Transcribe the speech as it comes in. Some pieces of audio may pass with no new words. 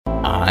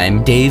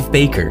I'm Dave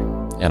Baker.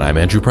 And I'm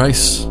Andrew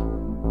Price.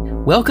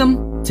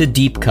 Welcome to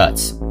Deep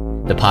Cuts,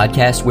 the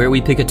podcast where we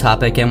pick a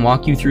topic and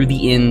walk you through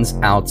the ins,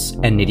 outs,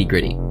 and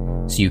nitty-gritty,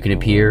 so you can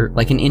appear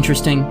like an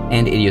interesting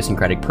and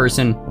idiosyncratic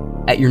person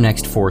at your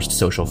next forced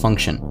social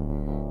function.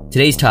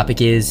 Today's topic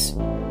is...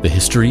 the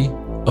history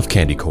of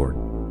candy corn.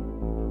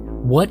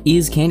 What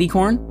is candy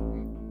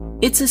corn?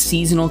 It's a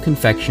seasonal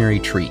confectionery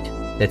treat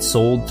that's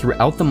sold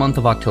throughout the month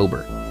of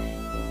October,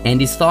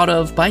 and is thought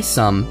of by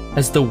some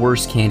as the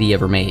worst candy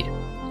ever made.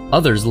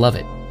 Others love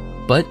it,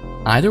 but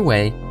either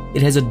way,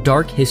 it has a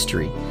dark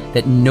history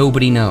that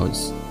nobody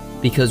knows,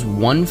 because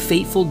one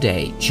fateful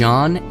day,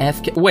 John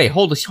F. Wait,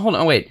 hold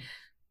on, wait.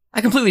 I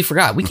completely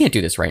forgot. We can't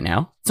do this right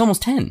now. It's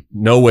almost 10.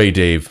 No way,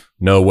 Dave.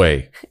 No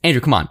way. Andrew,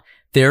 come on.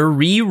 They're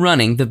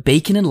rerunning the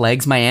Bacon and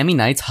Legs Miami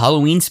Nights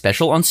Halloween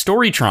special on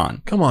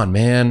Storytron. Come on,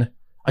 man.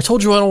 I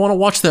told you I don't want to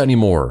watch that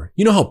anymore.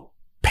 You know how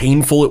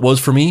painful it was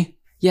for me?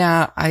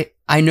 Yeah,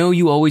 I know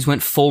you always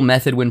went full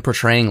method when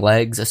portraying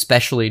Legs,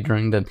 especially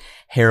during the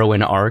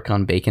heroine arc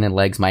on Bacon and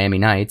Legs Miami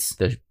Nights,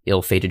 the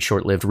ill-fated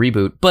short-lived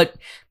reboot, but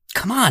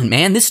come on,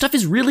 man, this stuff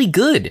is really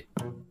good.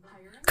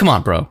 Come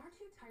on, bro.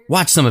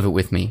 Watch some of it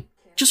with me,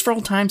 just for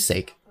old time's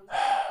sake.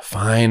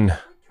 Fine.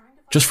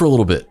 Just for a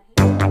little bit.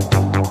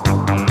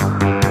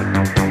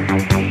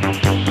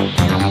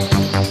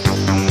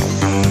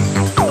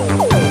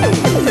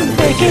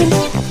 Bacon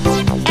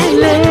and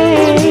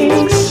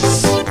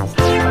legs,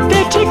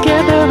 they're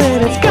together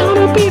and it's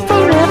gonna be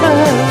forever.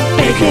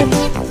 Bacon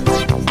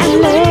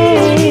and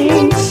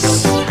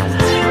legs,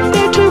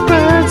 they're two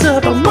birds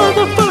of a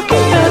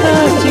motherfucking feather.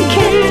 You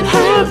can't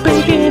have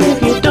bacon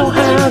if you don't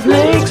have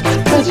legs,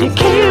 cause you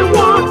can't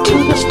walk to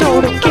the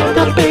store to get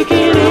the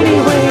bacon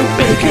anyway.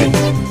 Bacon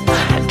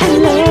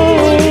and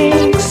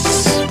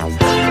legs,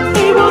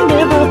 they will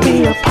never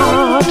be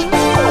apart,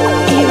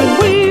 even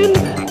when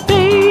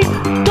they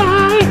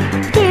die.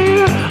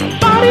 Their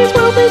bodies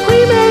will be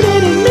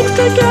cremated and mixed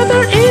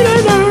together in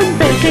an urn.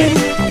 Bacon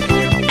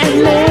and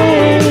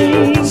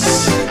legs,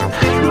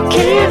 you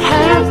can't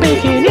have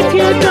bacon if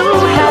you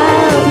don't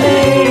have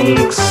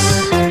legs.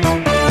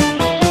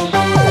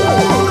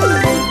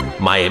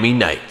 Miami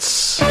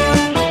Nights.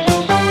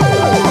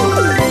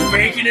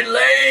 Bacon and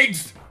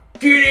legs!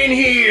 Get in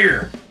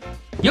here!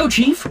 Yo,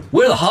 Chief,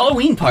 where the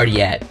Halloween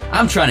party at?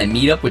 I'm trying to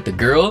meet up with the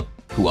girl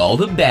who all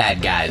the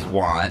bad guys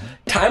want.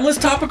 Timeless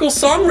topical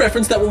song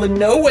reference that will in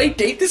no way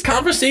date this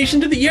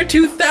conversation to the year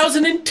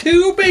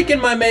 2002, Bacon,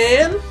 my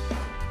man!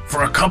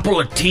 For a couple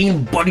of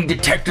teen buddy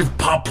detective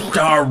pop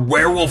star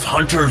werewolf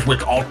hunters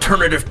with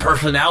alternative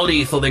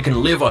personalities so they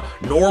can live a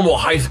normal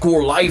high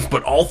school life,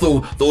 but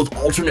also those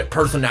alternate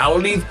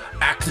personalities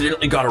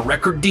accidentally got a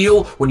record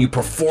deal when you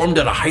performed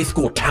at a high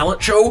school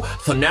talent show,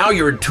 so now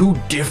you're in two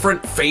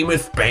different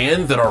famous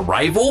bands that are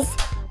rivals?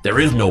 There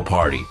is no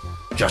party,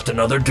 just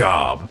another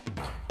job.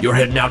 You're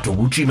heading out to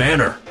Woochie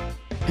Manor,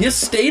 the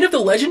estate of the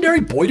legendary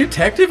boy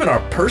detective and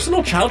our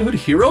personal childhood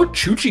hero,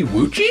 Choochie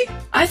Woochie?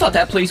 I thought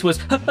that place was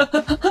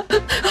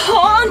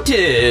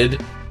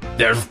haunted.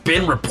 There's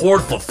been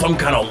reports of some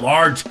kind of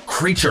large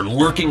creature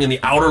lurking in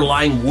the outer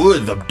lying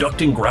woods,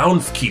 abducting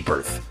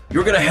groundskeepers.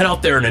 You're gonna head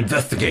out there and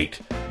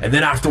investigate, and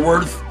then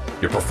afterwards,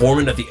 you're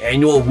performing at the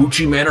annual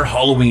Woochie Manor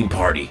Halloween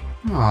party.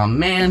 Aw,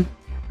 man.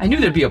 I knew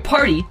there'd be a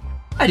party.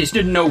 I just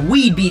didn't know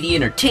we'd be the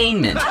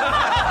entertainment.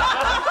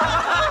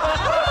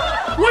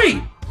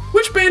 Wait!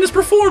 Which band is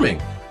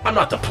performing? I'm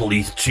not the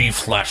police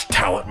chief /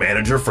 talent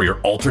manager for your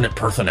alternate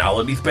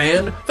personalities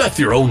band. That's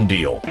your own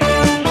deal.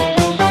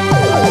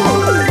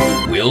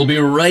 We'll be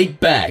right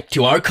back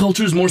to our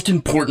culture's most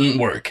important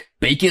work,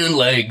 Bacon and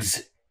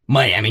Legs,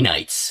 Miami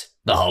Nights,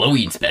 the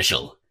Halloween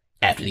special,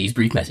 after these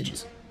brief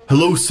messages.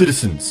 Hello,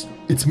 citizens.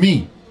 It's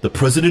me, the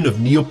president of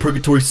Neo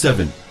Purgatory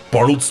 7,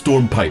 Barnold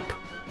Stormpipe.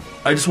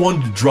 I just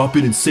wanted to drop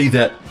in and say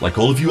that, like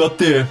all of you out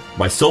there,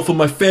 myself and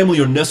my family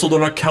are nestled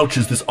on our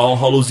couches this All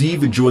Hallows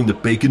Eve enjoying the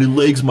Bacon and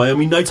Legs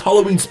Miami Nights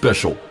Halloween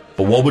special.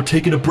 But while we're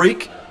taking a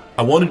break,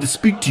 I wanted to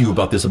speak to you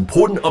about this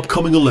important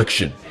upcoming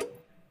election.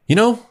 You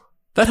know,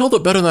 that held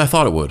up better than I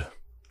thought it would.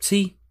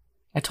 See?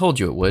 I told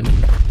you it would.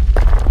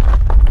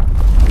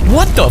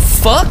 What the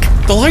fuck?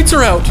 The lights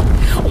are out!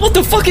 What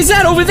the fuck is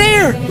that over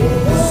there?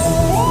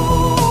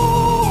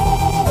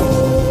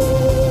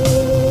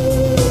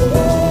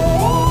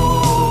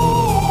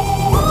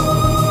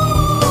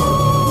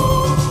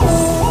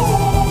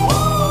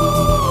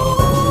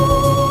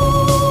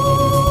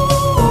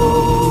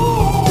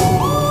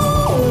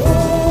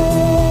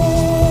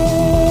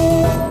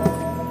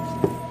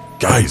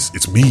 Guys,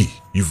 it's me.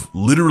 You've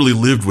literally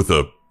lived with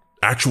a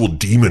actual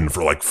demon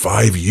for like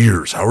 5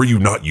 years. How are you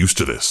not used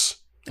to this?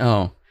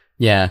 Oh,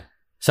 yeah.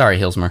 Sorry,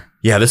 Hillsmer.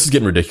 Yeah, this is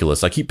getting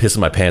ridiculous. I keep pissing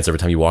my pants every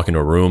time you walk into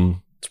a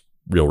room. It's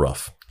real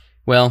rough.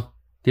 Well,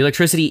 the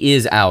electricity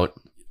is out.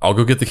 I'll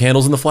go get the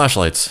candles and the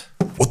flashlights.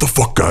 What the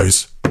fuck,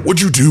 guys?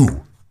 What'd you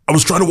do? I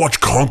was trying to watch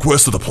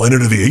Conquest of the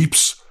Planet of the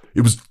Apes.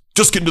 It was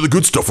just getting to the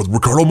good stuff with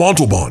Ricardo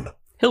Montalban.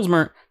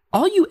 Hillsmer,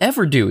 all you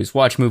ever do is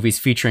watch movies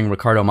featuring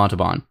Ricardo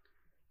Montalban.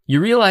 You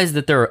realize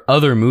that there are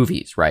other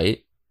movies,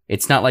 right?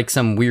 It's not like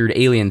some weird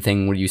alien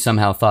thing where you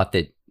somehow thought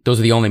that those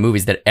are the only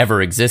movies that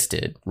ever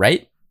existed,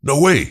 right? No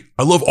way.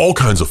 I love all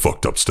kinds of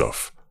fucked up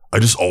stuff. I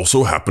just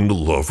also happen to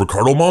love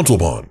Ricardo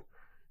Montalban.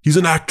 He's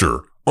an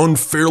actor,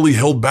 unfairly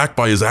held back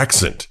by his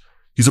accent.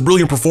 He's a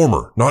brilliant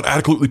performer, not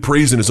adequately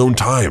praised in his own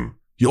time.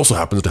 He also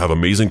happens to have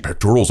amazing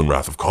pectorals in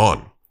Wrath of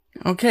Khan.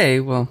 Okay,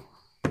 well,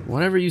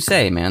 whatever you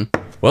say, man.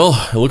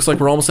 Well, it looks like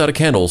we're almost out of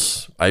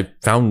candles. I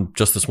found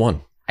just this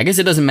one. I guess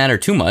it doesn't matter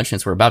too much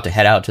since we're about to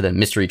head out to the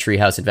Mystery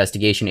Treehouse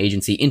Investigation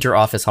Agency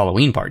inter-office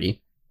Halloween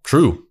party.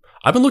 True.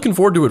 I've been looking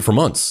forward to it for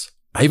months.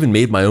 I even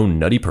made my own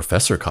Nutty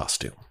Professor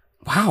costume.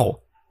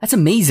 Wow, that's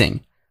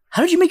amazing.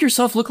 How did you make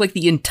yourself look like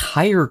the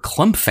entire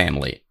Clump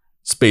family?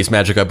 Space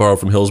magic I borrowed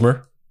from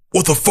Hillsmer.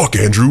 What the fuck,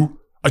 Andrew?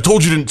 I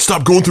told you to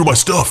stop going through my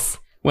stuff.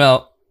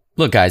 Well,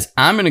 look guys,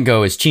 I'm gonna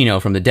go as Chino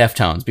from the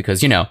Deftones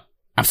because,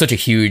 I'm such a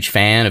huge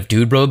fan of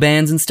dude bro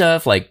bands and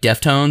stuff like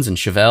Deftones and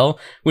Chevelle,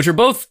 which are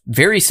both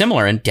very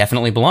similar and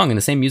definitely belong in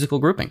the same musical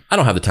grouping. I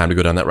don't have the time to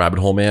go down that rabbit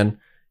hole, man.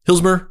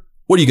 Hillsmer,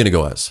 what are you gonna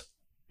go as?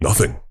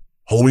 Nothing.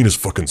 Halloween is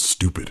fucking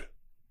stupid.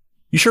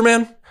 You sure,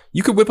 man?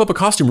 You could whip up a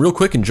costume real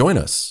quick and join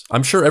us.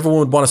 I'm sure everyone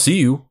would want to see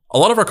you. A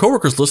lot of our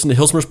coworkers listen to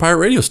Hillsmer's pirate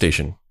radio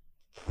station.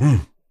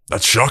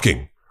 That's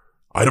shocking.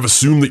 I'd have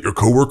assumed that your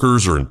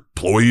coworkers or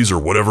employees or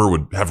whatever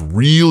would have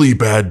really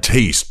bad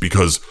taste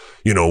because,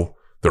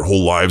 their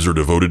whole lives are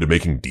devoted to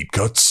making deep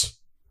cuts.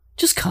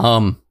 Just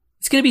come.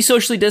 It's gonna be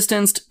socially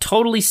distanced,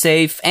 totally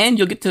safe, and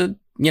you'll get to,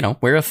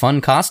 wear a fun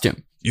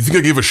costume. You think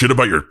I gave a shit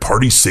about your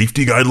party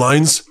safety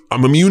guidelines?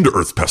 I'm immune to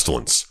Earth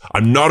pestilence.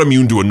 I'm not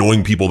immune to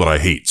annoying people that I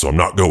hate, so I'm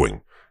not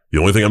going. The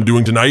only thing I'm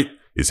doing tonight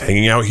is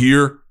hanging out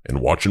here and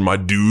watching my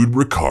dude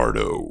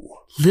Ricardo.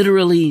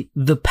 Literally,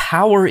 the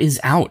power is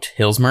out,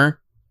 Hillsmer.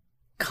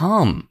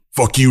 Come.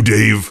 Fuck you,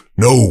 Dave.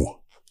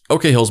 No.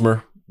 Okay,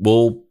 Hillsmer.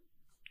 We'll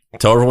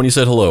tell everyone you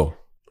said hello.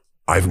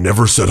 I've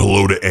never said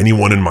hello to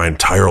anyone in my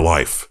entire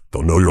life.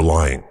 They'll know you're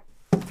lying.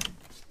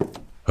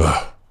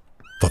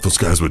 Thought those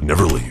guys would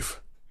never leave.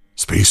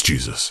 Space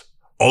Jesus.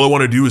 All I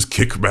want to do is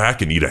kick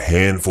back and eat a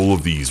handful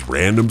of these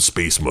random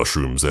space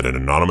mushrooms that an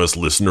anonymous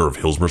listener of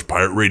Hillsmer's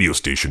pirate radio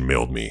station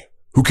mailed me.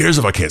 Who cares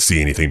if I can't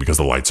see anything because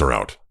the lights are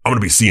out? I'm going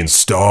to be seeing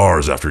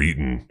stars after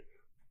eating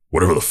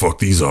whatever the fuck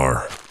these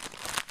are.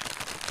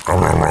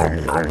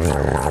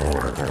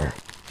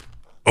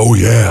 Oh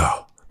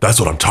yeah, that's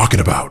what I'm talking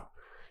about.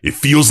 It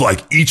feels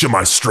like each of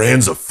my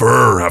strands of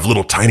fur have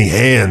little tiny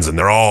hands and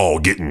they're all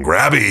getting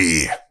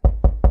grabby.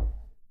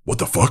 What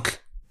the fuck?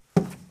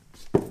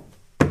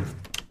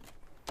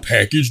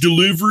 Package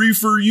delivery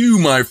for you,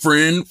 my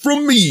friend,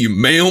 from me,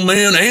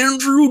 mailman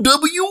Andrew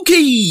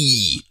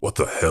W.K. What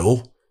the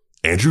hell?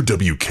 Andrew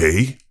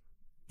W.K.?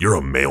 You're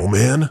a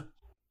mailman?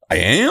 I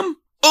am?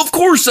 Of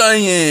course I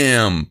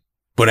am.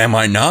 But am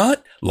I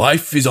not?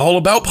 Life is all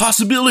about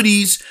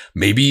possibilities.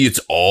 Maybe it's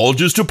all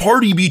just a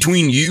party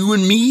between you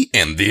and me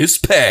and this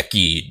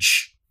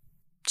package.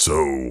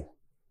 So,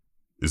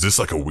 is this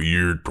like a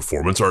weird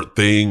performance art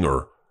thing,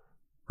 or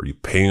are you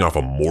paying off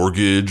a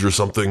mortgage or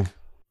something?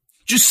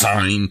 Just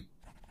sign.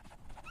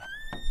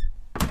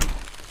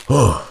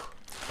 A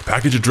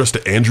package addressed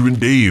to Andrew and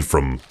Dave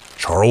from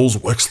Charles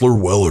Wexler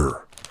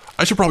Weller.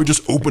 I should probably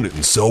just open it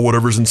and sell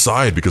whatever's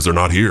inside because they're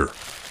not here.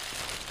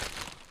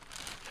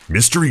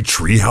 Mystery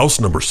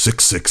Treehouse number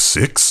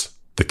 666?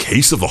 The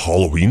case of the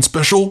Halloween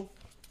special?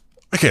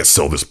 I can't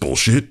sell this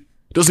bullshit.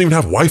 It doesn't even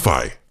have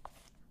Wi-Fi.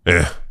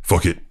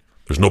 Fuck it.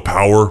 There's no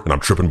power and I'm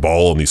tripping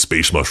ball on these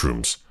space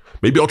mushrooms.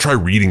 Maybe I'll try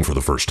reading for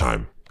the first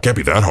time. Can't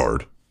be that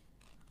hard.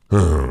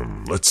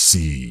 Let's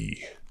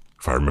see.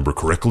 If I remember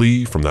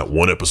correctly, from that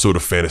one episode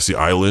of Fantasy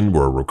Island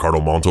where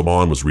Ricardo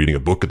Montalban was reading a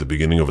book at the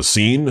beginning of a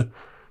scene,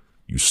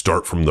 you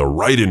start from the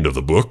right end of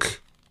the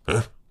book,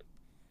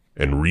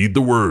 and read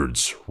the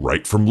words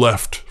right from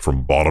left,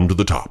 from bottom to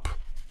the top.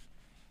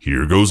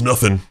 Here goes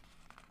nothing.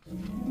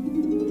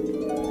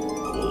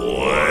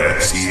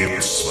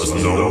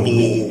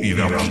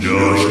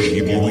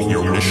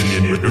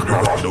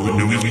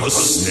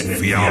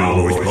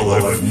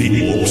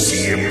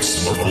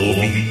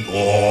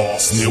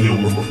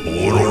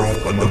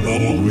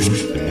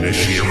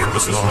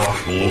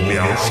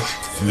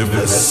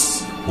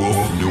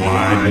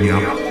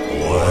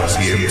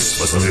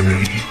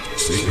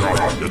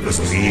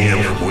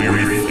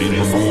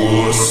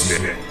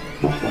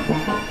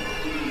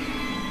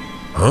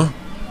 Huh?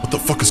 What the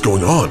fuck is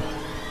going on?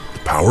 The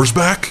power's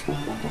back?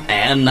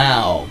 And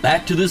now,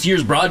 back to this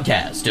year's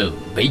broadcast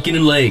of Bacon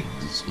and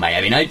Legs,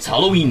 Miami Nights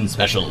Halloween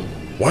Special.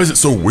 Why is it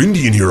so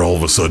windy in here all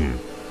of a sudden?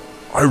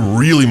 I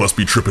really must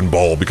be tripping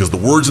ball because the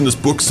words in this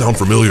book sound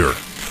familiar.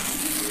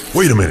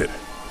 Wait a minute.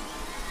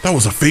 That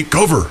was a fake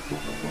cover.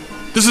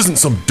 This isn't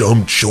some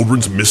dumb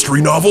children's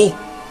mystery novel.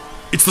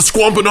 It's the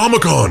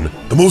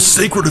Squamponomicon, the most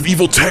sacred of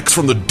evil texts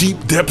from the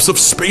deep depths of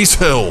space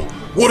hell.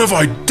 What have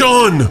I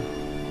done?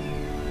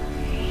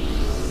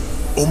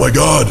 Oh my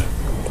god,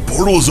 a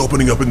portal is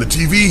opening up in the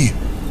TV.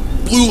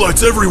 Blue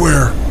lights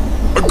everywhere.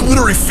 A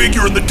glittery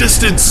figure in the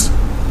distance.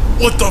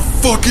 What the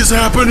fuck is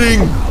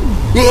happening?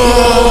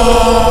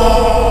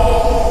 Ah!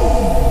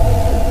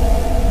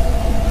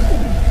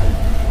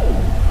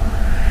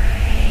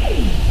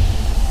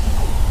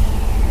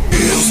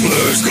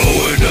 Hillsmer's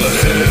going to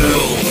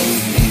hell.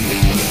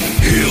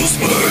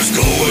 Hillsmer's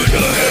going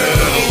to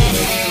hell.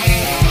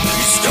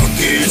 He stuck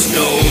his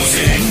nose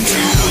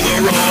into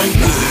the wrong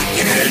book,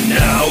 and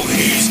now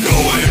he's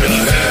going to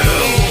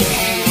hell.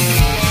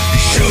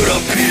 He should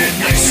have been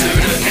nicer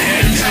to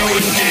Andrew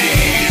and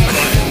Dave,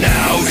 but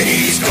now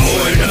he's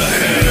going to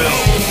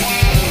hell.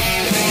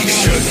 He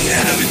shouldn't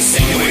have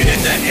insinuated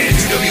that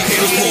Andrew W.K.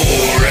 was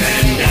poor,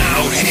 and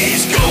now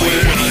he's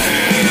going to hell.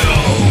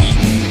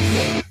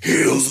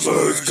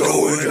 Hillsmer's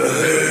going to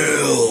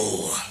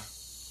hell.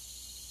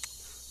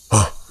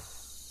 Huh?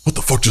 What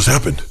the fuck just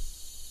happened?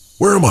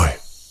 Where am I?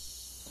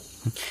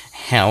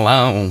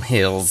 Hello,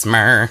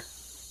 Hillsmer.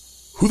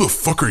 Who the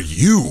fuck are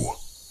you?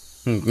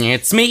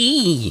 It's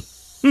me,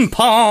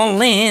 Paul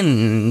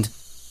Lind.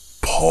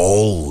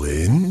 Paul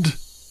Lind?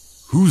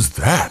 Who's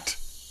that?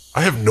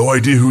 I have no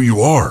idea who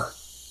you are.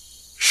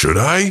 Should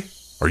I?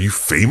 Are you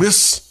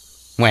famous?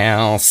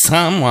 Well,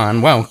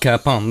 someone woke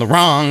up on the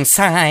wrong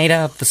side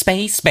of the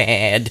space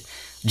bed.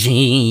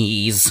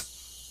 Jeez.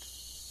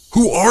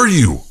 Who are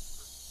you?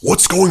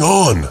 What's going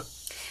on?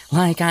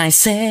 Like I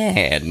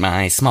said,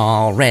 my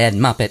small red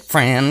Muppet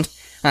friend,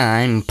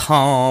 I'm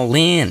Paul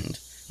Lind.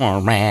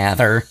 Or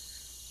rather,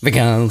 the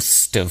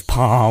ghost of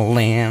Paul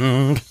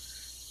Lind.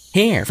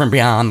 Here from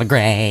beyond the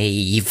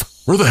grave.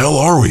 Where the hell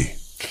are we?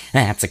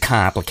 That's a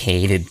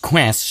complicated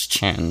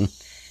question.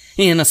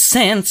 In a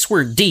sense,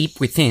 we're deep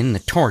within the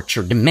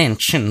torture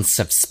dimensions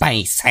of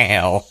space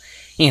hell.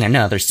 In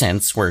another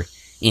sense, we're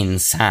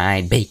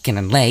inside Bacon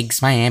and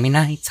Legs Miami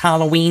Nights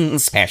Halloween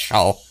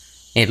special.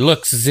 It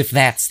looks as if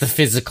that's the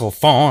physical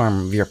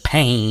form of your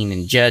pain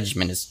and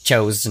judgment has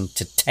chosen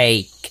to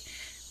take.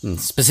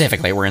 And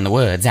specifically, we're in the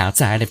woods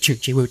outside of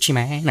Choochie Woochie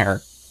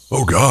Manor.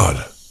 Oh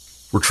god.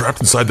 We're trapped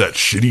inside that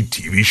shitty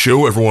TV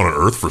show everyone on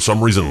Earth for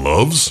some reason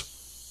loves?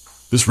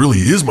 This really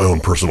is my own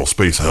personal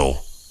space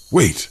hell.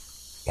 Wait,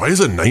 why is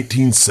a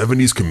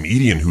 1970s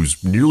comedian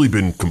who's nearly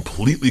been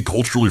completely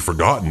culturally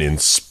forgotten in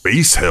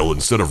space hell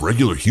instead of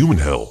regular human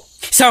hell?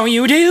 So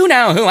you do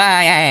know who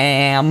I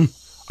am?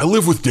 I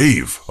live with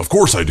Dave. Of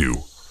course I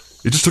do.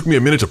 It just took me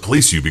a minute to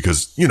place you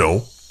because, you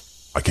know,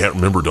 I can't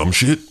remember dumb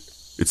shit.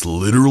 It's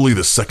literally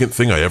the second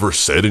thing I ever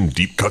said in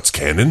Deep Cuts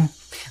canon.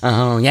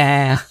 Oh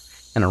yeah,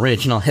 an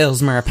original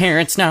Hillsmer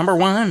appearance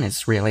 #1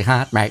 is really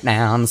hot right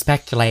now on the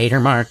speculator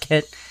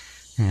market.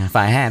 If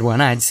I had one,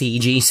 I'd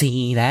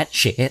CGC that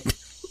shit.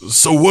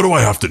 So what do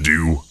I have to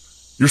do?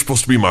 You're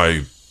supposed to be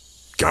my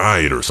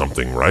guide or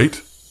something, right?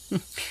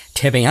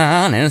 To be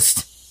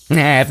honest, I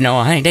have no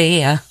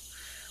idea.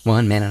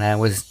 One minute I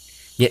was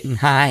getting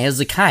high as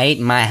a kite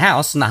in my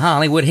house in the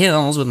Hollywood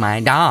Hills with my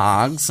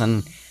dogs,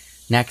 and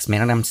next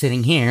minute I'm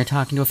sitting here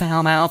talking to a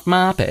foul-mouthed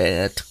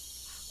Muppet.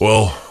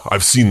 Well,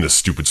 I've seen this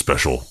stupid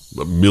special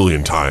a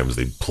million times.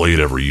 They play it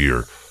every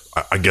year.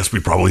 I guess we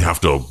probably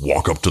have to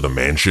walk up to the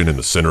mansion in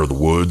the center of the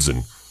woods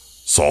and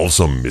solve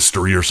some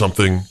mystery or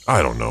something.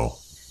 I don't know.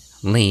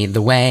 Lead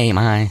the way,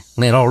 my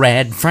little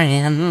red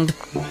friend.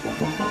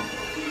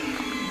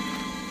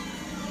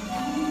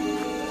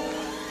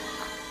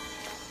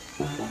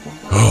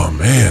 Oh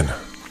man,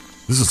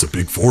 this is a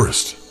big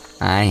forest.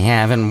 I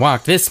haven't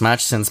walked this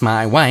much since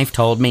my wife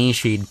told me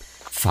she'd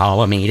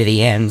follow me to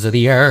the ends of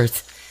the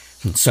earth.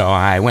 And so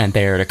I went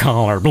there to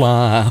call her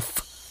bluff.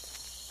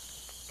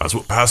 That's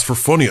what passed for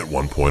funny at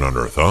one point on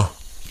Earth, huh?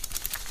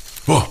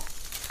 Oh,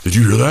 did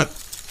you hear that?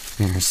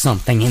 There's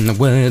something in the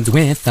woods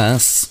with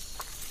us.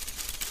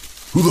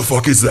 Who the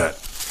fuck is that?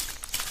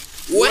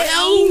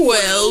 Well.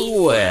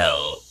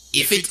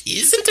 If it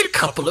isn't a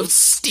couple of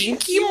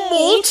stinky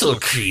mortal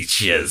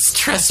creatures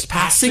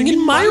trespassing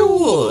in my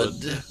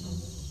wood.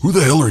 Who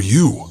the hell are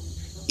you?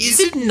 Is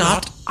it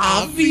not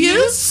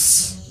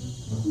obvious?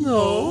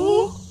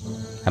 No?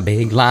 A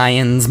big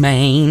lion's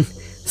mane,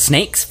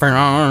 snakes for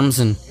arms,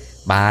 and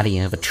body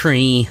of a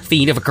tree,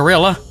 feet of a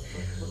gorilla.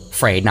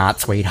 Afraid not,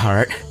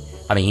 sweetheart.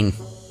 I mean,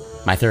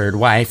 my third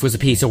wife was a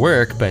piece of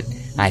work, but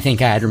I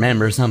think I'd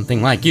remember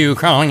something like you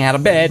crawling out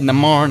of bed in the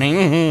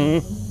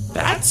morning.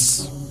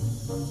 That's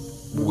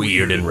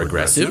weird and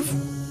regressive.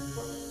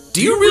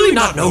 Do you really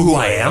not know who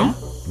I am?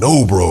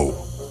 No, bro.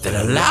 Then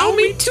allow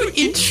me to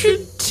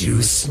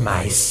introduce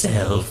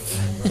myself.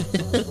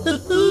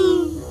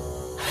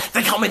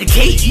 They call me the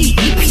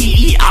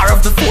K-E-E-P-E-R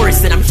of the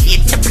forest, and I'm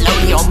here to blow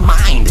your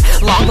mind.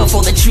 Long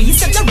before the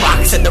trees and the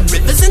rocks and the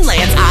rivers and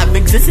lands, I've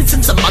existed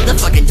since the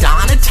motherfucking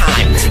dawn of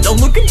time. Don't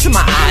look into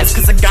my eyes,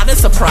 cause I got a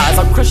surprise.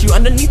 I'll crush you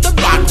underneath the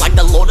rock like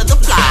the Lord of the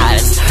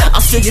Flies.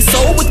 I'll steal your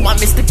soul with my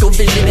mystical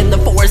vision in the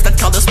forest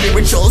that's called the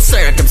spiritual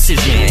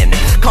circumcision.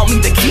 Call me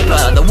the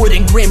keeper, the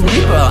wooden grim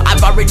reaper.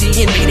 I've already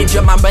invaded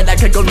your mind, but I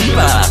could go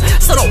deeper.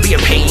 So don't be a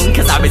pain,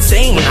 cause I'm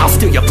insane. I'll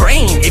steal your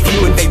brain if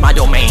you invade my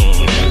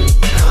domain.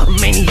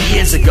 many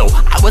years ago.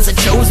 I was a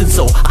chosen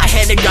soul, I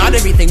had to guard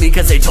everything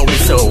because they told me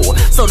so.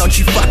 So don't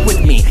you fuck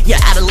with me,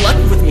 you're out of luck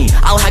with me.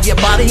 I'll have your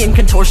body in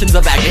contortions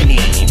of agony.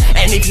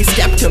 And if you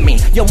step to me,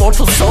 your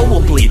mortal soul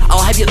will bleed.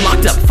 I'll have you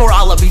locked up for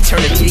all of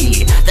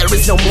eternity. There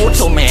is no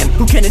mortal man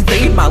who can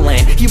invade my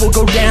land. He will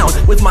go down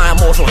with my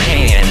immortal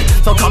hand.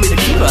 So call me the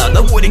keeper,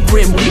 the wooden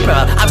grim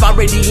reaper. I've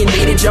already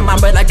invaded your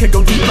mind, but I could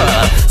go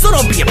deeper. So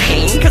don't be a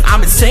pain, cause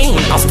I'm insane.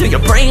 I'll steal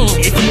your brain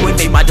if you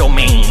invade my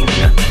domain.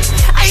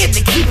 I am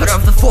the keeper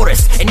of the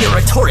forest, and you're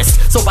a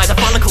tourist, so by the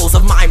follicles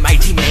of my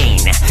mighty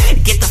mane.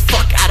 Get the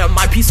fuck out of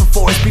my peaceful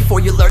forest before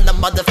you learn the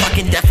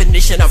motherfucking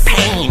definition of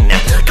pain.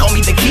 Call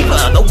me the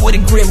keeper, the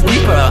wooden grim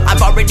reaper.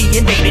 I've already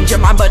invaded your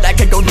mind, but I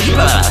could go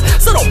deeper.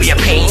 So don't be a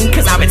pain,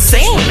 cause I'm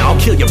insane. I'll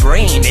kill your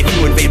brain if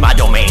you invade my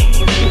domain.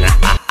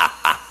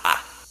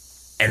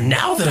 And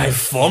now that I've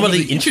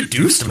formally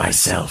introduced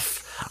myself,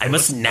 I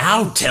must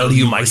now tell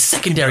you my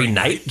secondary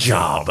night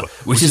job,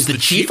 which is the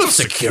chief of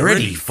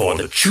security for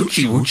the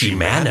Choochie Woochie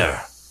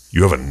Manor.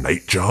 You have a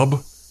night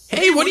job?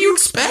 Hey, what do you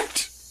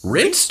expect?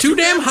 Rent's too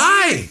damn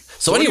high.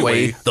 So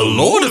anyway, the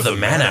Lord of the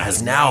Manor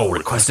has now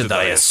requested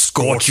that I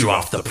escort you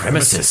off the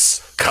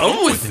premises.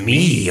 Come with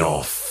me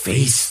or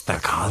face the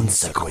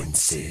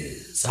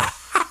consequences.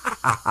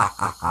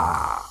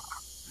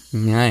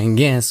 I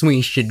guess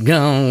we should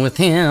go with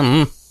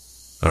him.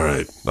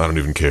 Alright, I don't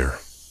even care.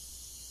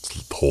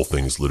 The whole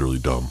thing is literally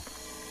dumb.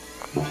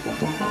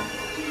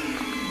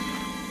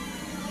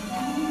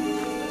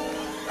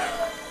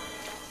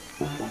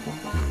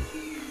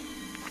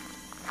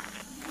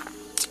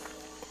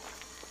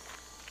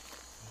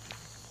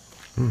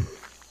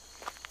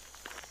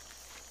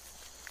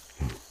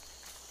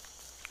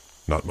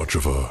 Not much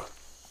of a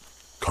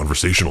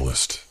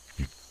conversationalist.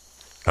 You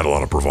had a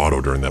lot of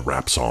bravado during that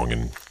rap song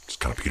and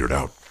just kind of petered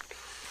out.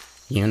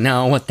 You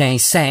know what they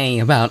say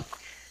about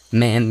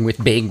men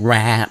with big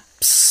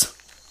raps.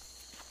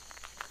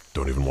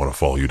 Don't even want to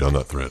follow you down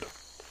that thread.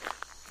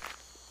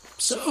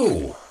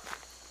 So,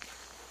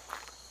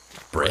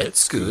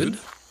 Brett's good.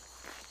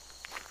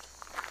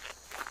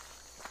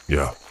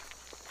 Yeah.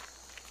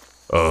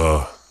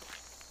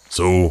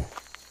 So,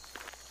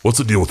 what's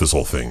the deal with this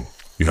whole thing?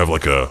 You have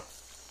like a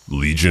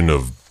legion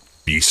of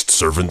beast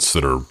servants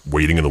that are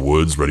waiting in the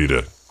woods ready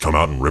to come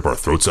out and rip our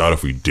throats out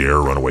if we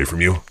dare run away from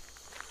you?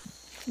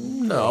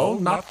 No,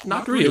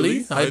 not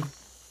really.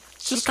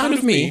 It's just kind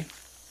of me.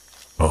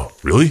 Oh,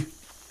 really?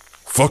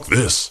 Fuck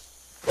this.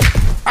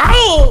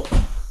 Ow!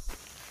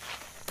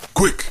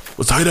 Quick,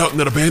 let's hide out in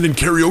that abandoned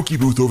karaoke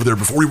booth over there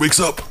before he wakes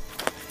up.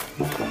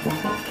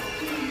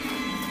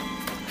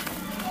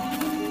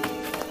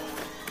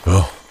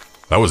 Well,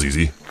 that was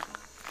easy.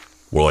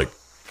 More like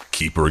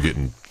Keeper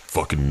getting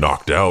fucking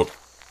knocked out.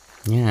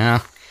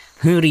 Yeah,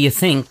 who do you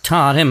think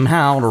taught him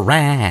how to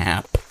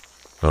rap?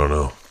 I don't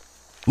know.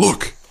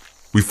 Look,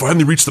 we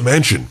finally reached the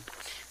mansion.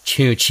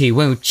 Choochie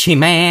Woochie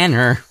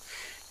Manor.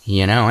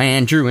 You know,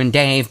 Andrew and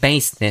Dave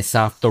based this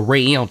off the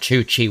real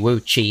Choochie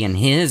Woochie in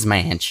his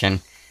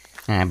mansion.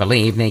 I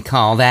believe they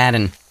call that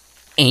an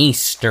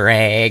Easter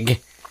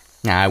egg.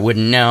 I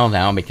wouldn't know,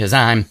 though, because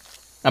I'm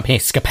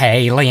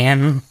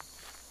Episcopalian.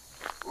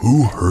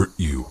 Who hurt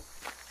you?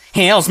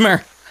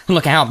 Hillsmer,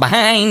 look out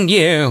behind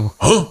you.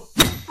 Huh?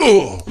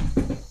 Oh.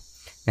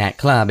 That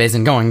club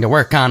isn't going to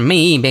work on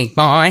me, big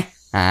boy.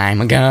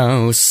 I'm a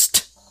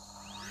ghost.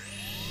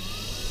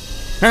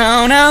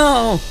 Oh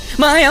no!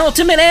 My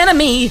ultimate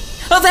enemy!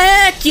 A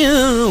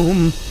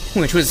vacuum!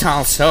 Which was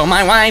also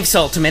my wife's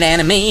ultimate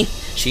enemy.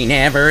 She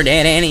never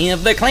did any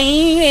of the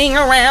cleaning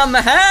around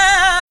the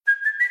house!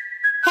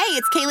 Hey,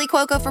 it's Kaylee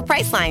Cuoco for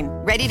Priceline.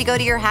 Ready to go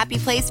to your happy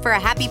place for a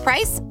happy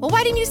price? Well,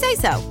 why didn't you say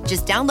so?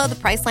 Just download the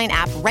Priceline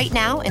app right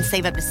now and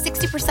save up to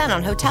 60%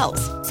 on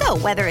hotels. So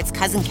whether it's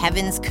Cousin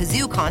Kevin's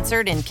Kazoo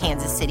Concert in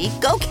Kansas City,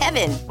 go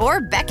Kevin,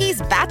 or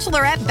Becky's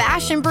Bachelorette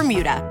Bash in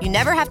Bermuda, you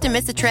never have to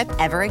miss a trip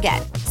ever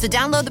again. So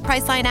download the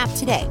Priceline app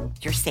today.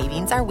 Your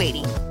savings are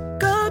waiting.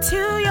 Go to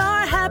your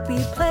happy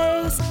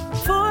place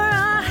for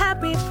a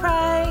happy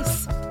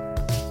price.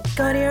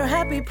 Go to your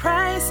happy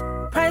price,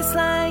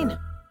 Priceline.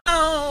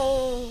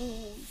 Oh.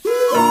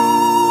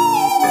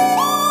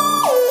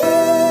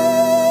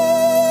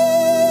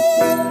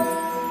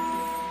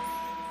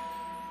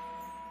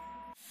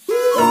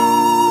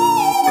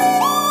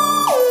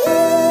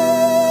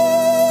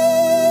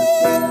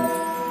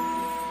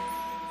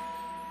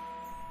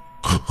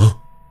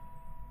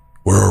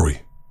 Where are we?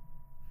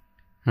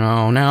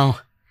 Oh no,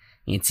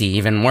 it's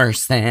even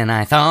worse than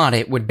I thought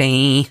it would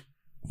be.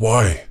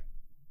 Why?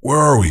 Where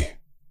are we?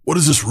 What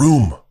is this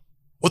room?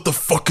 What the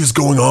fuck is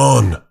going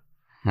on?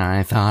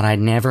 I thought I'd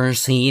never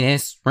see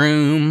this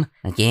room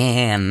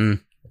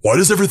again. Why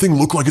does everything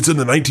look like it's in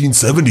the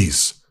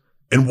 1970s?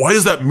 And why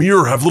does that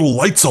mirror have little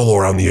lights all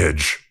around the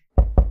edge?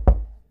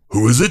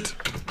 Who is it?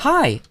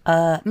 Hi,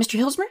 Mr.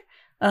 Hillsmer?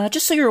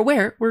 Just so you're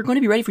aware, we're going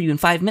to be ready for you in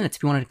 5 minutes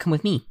if you wanted to come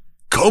with me.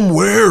 Come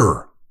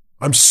where?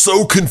 I'm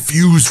so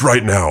confused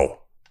right now.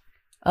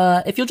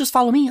 If you'll just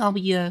follow me, I'll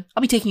be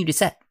taking you to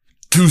set.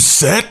 To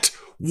set?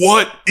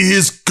 What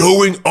is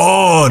going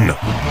on?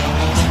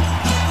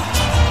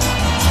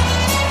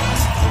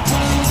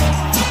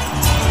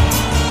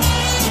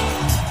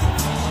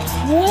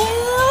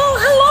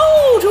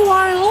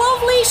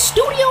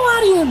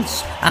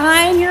 audience.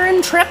 I'm your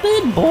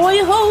intrepid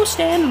boy host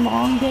and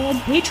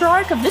long-dead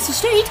patriarch of this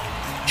estate,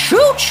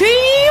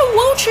 Choochie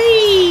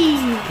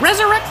Woochie,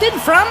 resurrected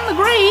from the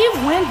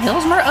grave when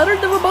Hillsmer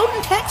uttered the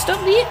verboten text of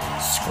the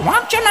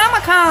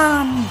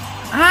Squanchonomicon.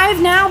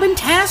 I've now been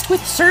tasked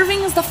with serving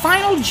as the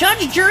final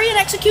judge, jury, and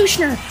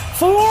executioner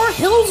for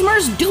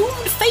Hillsmer's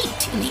doomed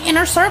fate in the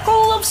inner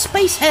circle of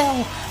space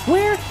hell,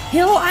 where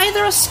he'll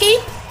either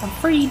escape a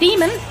free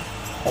demon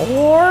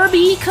or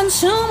be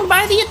consumed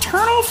by the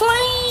eternal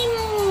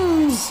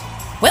flames.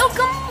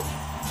 Welcome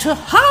to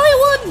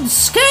Hollywood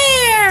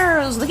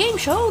Scares, the game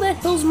show that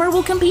Hillsmer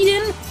will compete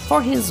in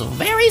for his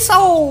very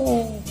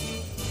soul.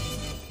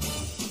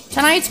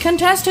 Tonight's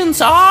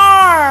contestants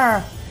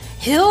are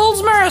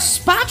Hillsmer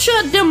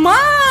Spacha Demon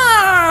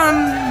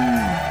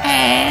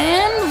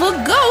and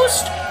the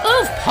ghost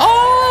of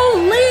Paul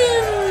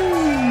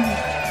Lynn.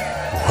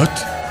 What?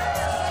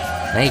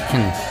 They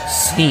can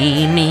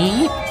see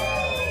me.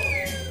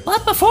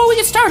 But before we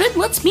get started,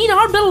 let's meet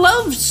our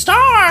beloved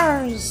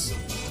stars.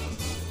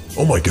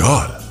 Oh my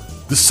god.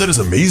 This set is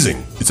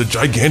amazing. It's a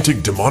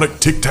gigantic demonic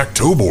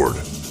tic-tac-toe board.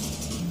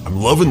 I'm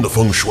loving the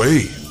feng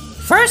shui.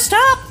 First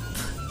up,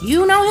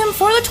 you know him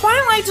for the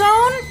Twilight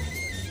Zone.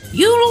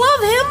 You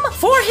love him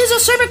for his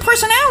acerbic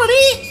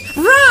personality,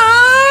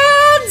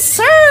 Rod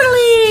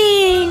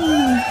Serling.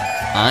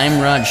 I'm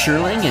Rod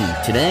Sherling,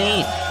 and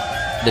today,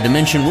 the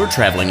dimension we're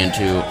traveling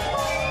into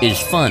is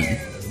fun.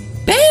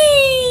 Bane!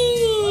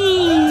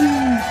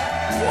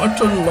 What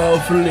a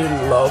lovely,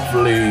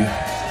 lovely,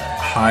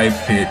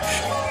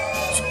 high-pitched,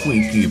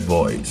 squeaky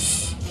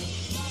voice.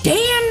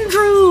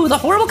 Dandrew, the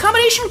horrible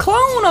combination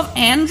clone of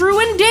Andrew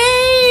and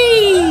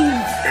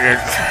Dave. It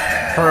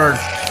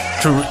hurts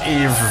to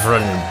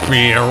even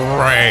be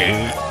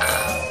awake.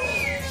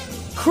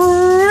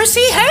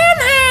 Chrissy Hanhans.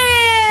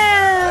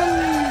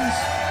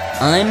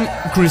 I'm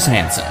Chris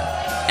Hansen,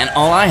 and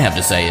all I have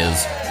to say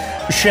is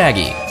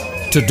Shaggy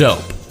to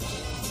dope.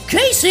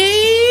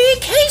 Casey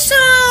Kasem.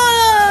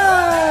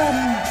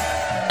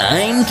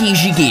 I'm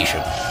Kishi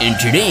Kisham, and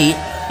today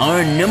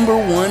our number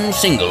one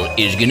single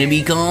is gonna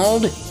be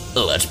called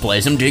Let's Play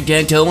Some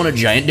Tic-Tac-Toe on a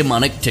Giant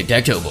Demonic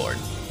Tic-Tac-Toe Board.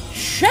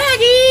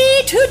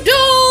 Shaggy to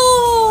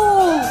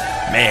dope.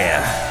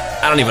 Man,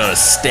 I don't even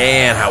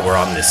understand how we're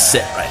on this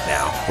set right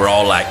now. We're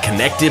all like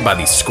connected by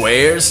these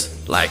squares.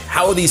 Like,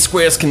 how are these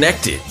squares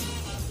connected?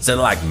 Is that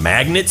like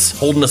magnets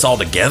holding us all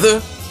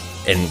together?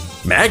 And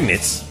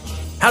magnets?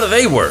 How do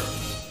they work?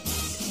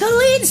 The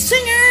lead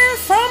singer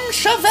from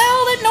Chevelle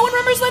that no one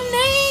remembers the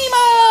name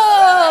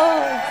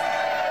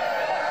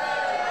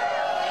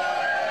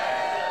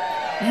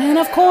of. And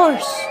of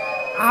course,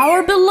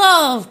 our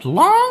beloved,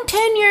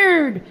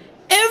 long-tenured,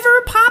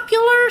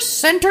 ever-popular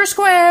center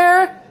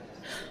square,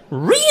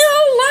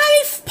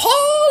 real-life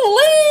Paul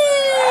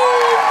Lynn!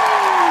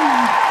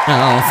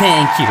 Oh,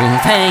 thank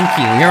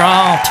you, you're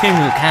all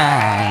too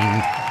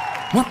kind.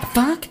 What the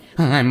fuck?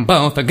 I'm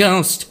both a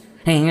ghost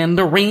and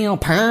a real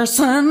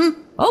person?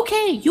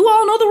 Okay, you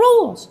all know the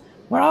rules.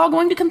 We're all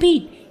going to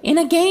compete in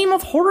a game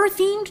of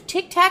horror-themed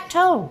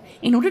tic-tac-toe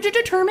in order to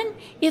determine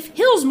if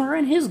Hillsmer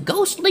and his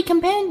ghostly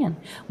companion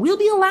will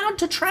be allowed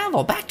to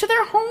travel back to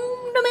their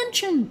home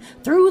dimension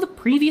through the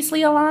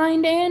previously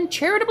aligned and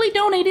charitably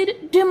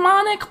donated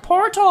demonic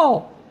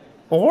portal.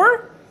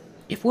 Or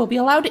if we'll be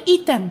allowed to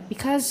eat them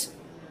because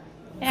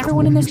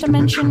everyone in this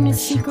dimension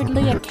is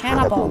secretly a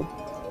cannibal.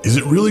 Is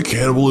it really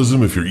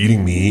cannibalism if you're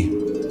eating me?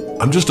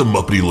 I'm just a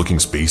muppety-looking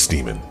space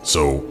demon,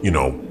 so,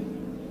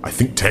 I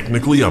think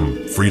technically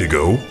I'm free to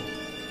go.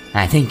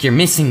 I think you're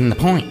missing the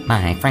point,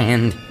 my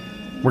friend.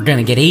 We're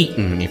gonna get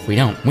eaten if we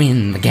don't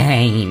win the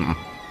game.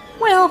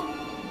 Well,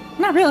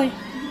 not really.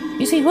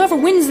 You see, whoever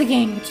wins the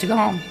game gets to go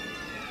home.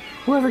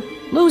 Whoever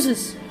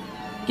loses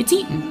gets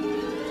eaten.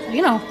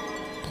 So,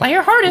 play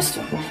your hardest.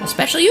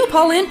 Especially you,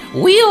 Pauline.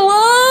 We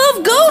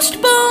love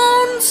ghost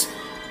bones!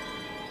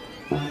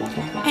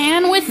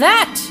 And with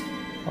that,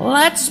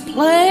 let's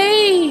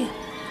play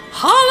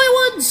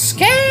Hollywood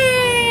Scares!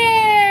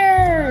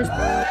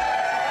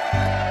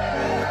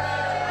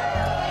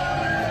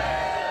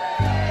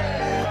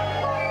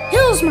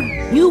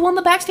 Hillsmer, you won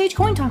the backstage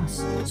coin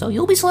toss, so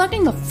you'll be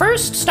selecting the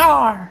first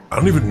star. I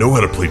don't even know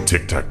how to play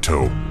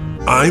tic-tac-toe.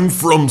 I'm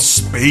from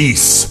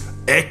space.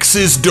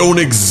 X's don't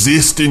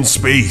exist in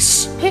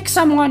space. Pick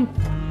someone,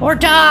 or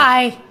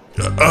die.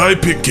 I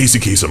pick Casey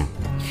Kasem.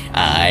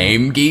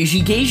 I'm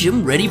Casey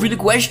Kasem, ready for the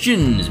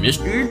questions,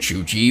 Mr.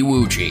 Choochie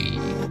Woochie.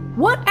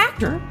 What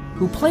actor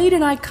who played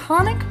an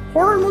iconic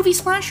horror movie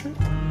slasher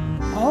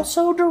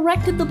also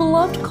directed the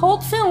beloved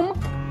cult film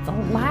The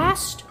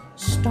Last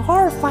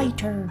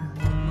Starfighter?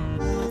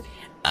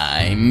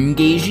 I'm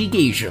Casey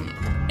Kasem,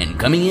 and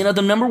coming in at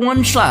the number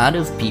one slot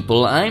of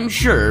people I'm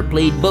sure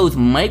played both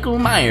Michael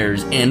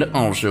Myers and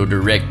also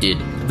directed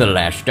The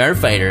Last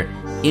Starfighter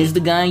is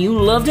the guy you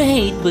love to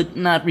hate, but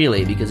not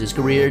really, because his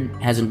career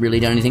hasn't really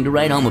done anything to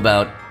write home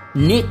about,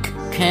 Nick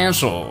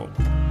Castle.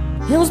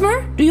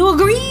 Hillsmer, do you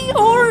agree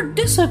or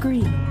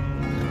disagree?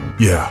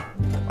 Yeah,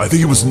 I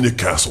think it was Nick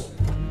Castle.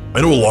 I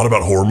know a lot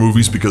about horror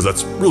movies because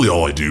that's really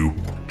all I do.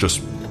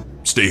 Just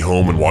stay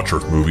home and watch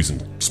Earth movies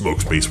and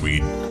smoke space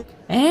weed.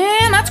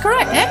 And that's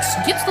correct. X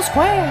gets the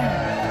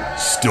square.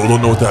 Still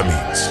don't know what that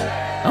means.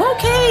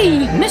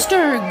 Okay,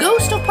 Mr.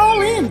 Ghost of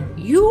Pauline,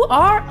 you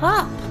are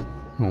up.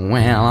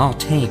 Well, I'll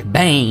take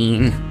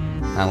Bane.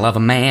 I love a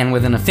man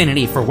with an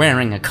affinity for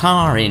wearing a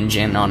car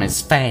engine on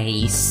his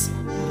face.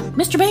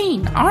 Mr.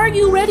 Bane, are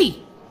you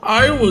ready?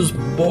 I was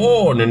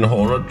born in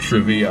horror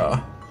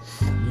trivia.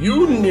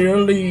 You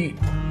nearly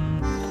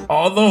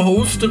are the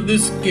host of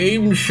this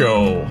game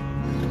show.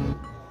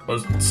 Or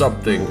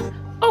something.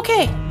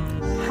 Okay,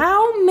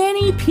 how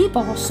many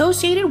people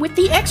associated with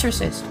The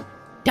Exorcist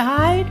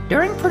died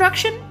during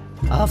production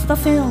of the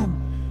film?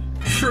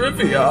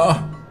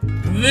 Trivia?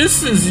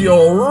 This is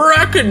your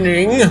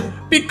reckoning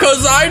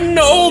because I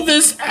know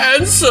this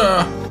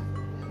answer.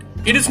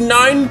 It is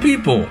 9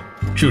 people,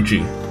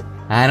 Chuchi.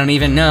 I don't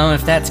even know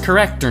if that's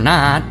correct or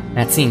not.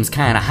 That seems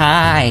kinda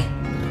high.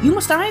 You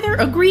must either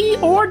agree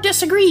or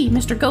disagree,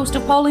 Mr. Ghost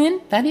of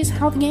Pauline. That is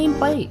how the game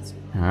plays.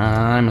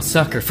 I'm a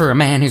sucker for a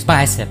man whose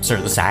biceps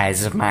are the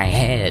size of my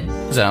head,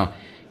 so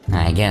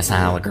I guess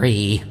I'll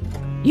agree.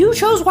 You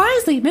chose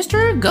wisely,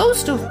 Mr.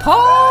 Ghost of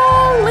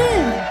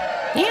Pauline.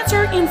 The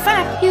answer, in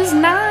fact, is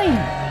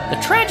 9.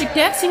 The tragic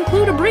deaths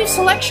include a brief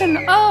selection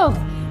of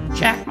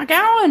Jack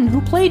McGowan,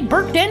 who played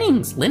Burt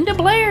Dennings, Linda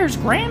Blair's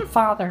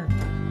grandfather,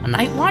 a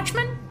night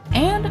watchman,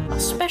 and a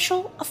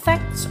special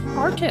effects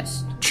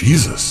artist.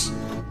 Jesus.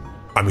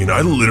 I mean,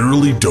 I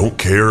literally don't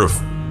care if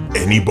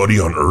anybody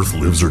on Earth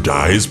lives or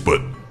dies,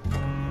 but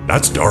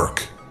that's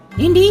dark.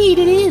 Indeed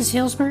it is,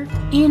 Hillsmer.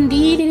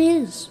 Indeed it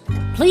is.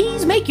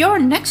 Please make your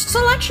next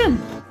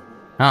selection.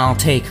 I'll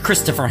take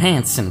Christopher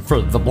Hansen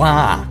for the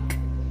block.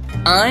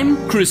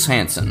 I'm Chris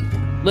Hansen.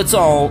 Let's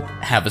all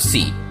have a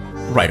seat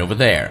right over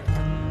there,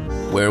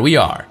 where we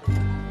are,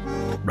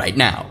 right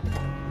now,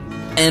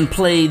 and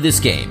play this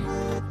game.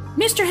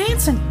 Mr.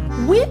 Hansen,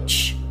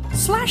 which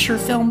slasher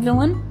film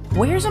villain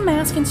wears a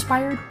mask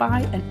inspired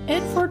by an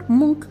Edvard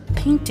Munch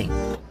painting?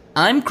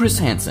 I'm Chris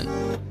Hansen.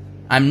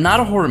 I'm not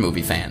a horror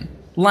movie fan.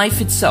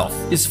 Life itself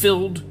is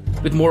filled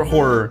with more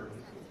horror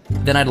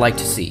than I'd like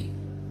to see.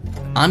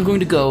 I'm going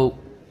to go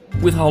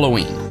with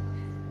Halloween.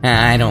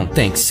 I don't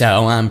think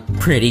so. I'm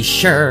pretty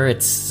sure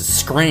it's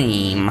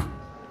Scream.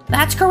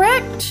 That's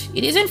correct.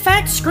 It is in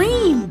fact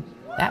Scream.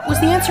 That was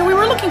the answer we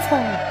were looking for.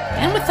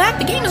 And with that,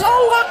 the game is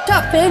all locked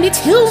up, and it's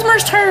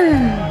Hillsmer's turn.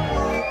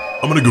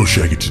 I'm gonna go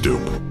shag it to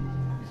dope.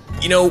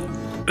 You know,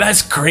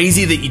 that's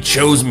crazy that you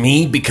chose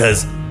me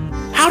because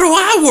how do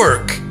I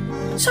work?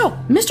 So,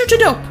 Mr.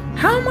 Tadope,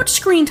 how much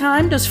screen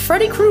time does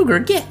Freddy Krueger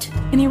get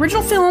in the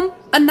original film,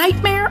 A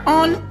Nightmare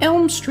on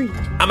Elm Street?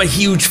 I'm a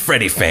huge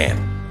Freddy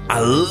fan. I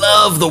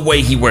love the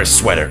way he wears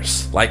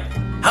sweaters. Like,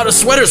 how do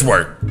sweaters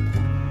work?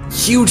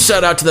 Huge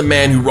shout out to the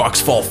man who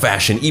rocks fall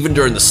fashion even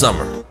during the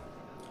summer.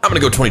 I'm gonna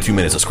go 22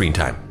 minutes of screen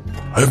time.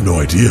 I have no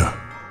idea.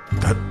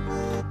 That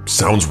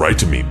sounds right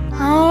to me.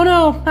 Oh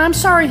no, I'm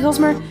sorry,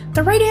 Hillsmer.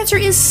 The right answer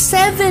is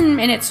 7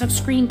 minutes of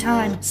screen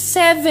time.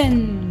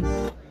 7.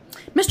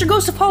 Mr.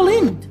 Ghost of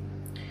Pauline.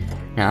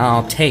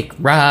 I'll take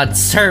Rod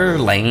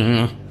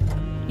Serling.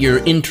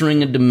 You're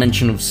entering a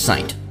dimension of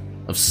sight,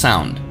 of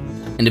sound,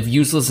 and of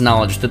useless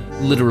knowledge that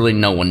literally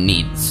no one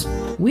needs.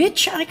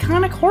 Which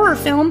iconic horror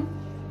film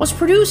was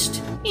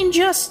produced in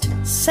just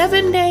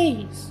 7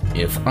 days?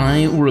 If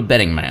I were a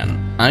betting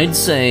man, I'd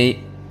say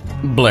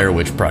Blair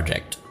Witch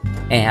Project.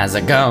 As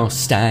a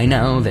ghost, I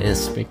know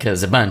this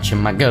because a bunch of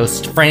my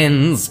ghost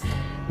friends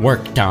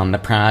worked on the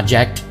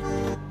project,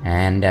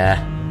 and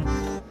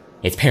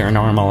it's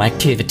Paranormal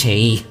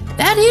Activity.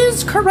 That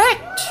is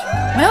correct.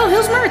 Well,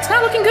 Hillsmer, it's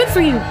not looking good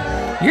for you.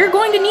 You're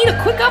going to need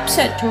a quick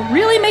upset to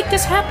really make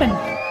this happen.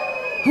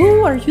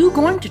 Who are you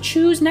going to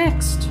choose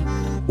next?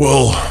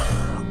 Well,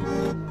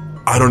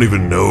 I don't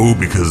even know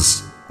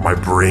because my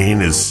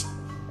brain is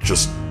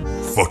just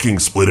fucking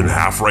split in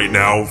half right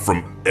now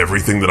from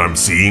everything that I'm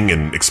seeing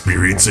and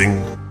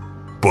experiencing.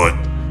 But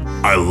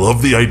I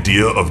love the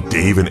idea of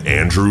Dave and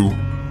Andrew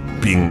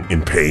being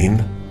in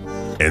pain.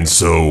 And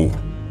so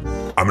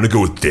I'm gonna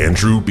go with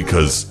Dandrew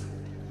because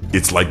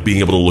it's like being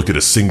able to look at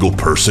a single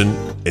person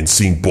and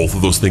seeing both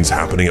of those things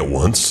happening at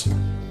once.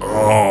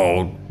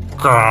 Oh,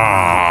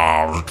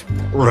 God.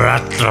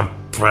 Let the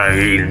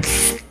pain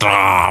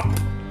stop.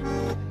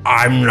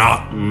 I'm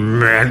not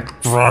meant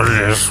for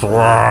this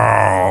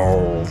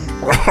world.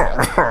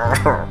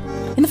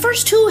 In the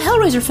first 2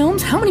 Hellraiser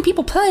films, how many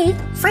people play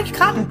Frank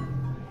Cotton?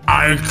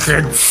 I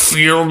can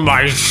feel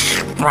my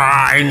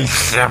spine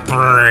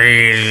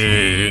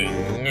separating.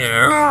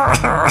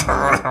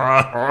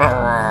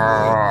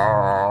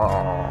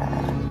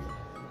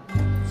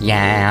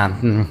 Yeah,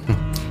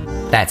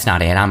 that's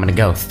not it. I'm gonna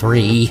go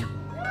 3.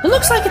 It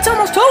looks like it's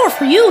almost over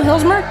for you,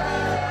 Hillsmer.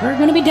 We're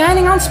gonna be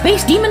dining on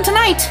Space Demon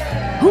tonight.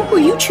 Who are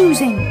you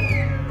choosing?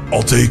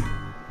 I'll take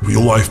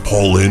real-life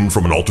Paul Lynn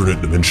from an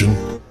alternate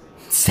dimension.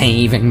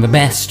 Saving the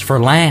best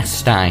for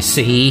last, I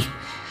see.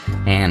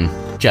 And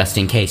just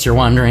in case you're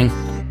wondering,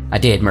 I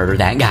did murder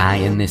that guy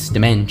in this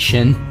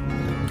dimension.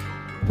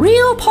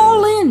 Real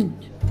Paul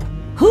Lynde,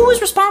 who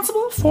is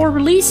responsible for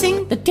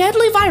releasing the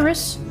deadly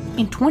virus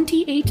and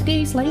 28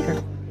 days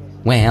later.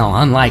 Well,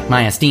 unlike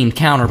my esteemed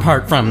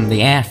counterpart from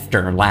the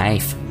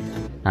afterlife,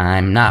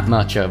 I'm not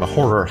much of a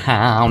horror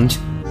hound.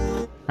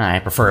 I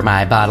prefer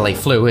my bodily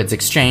fluids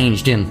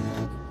exchanged in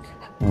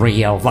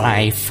real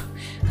life.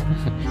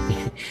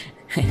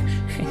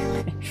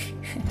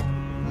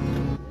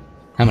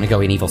 I'm gonna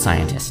go an evil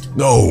scientist.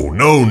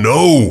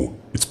 No.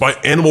 It's by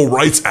animal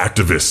rights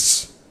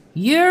activists.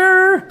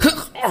 You're...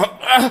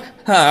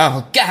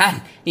 Oh,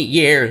 God.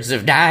 Years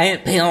of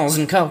diet pills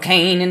and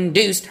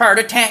cocaine-induced heart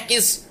attack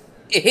is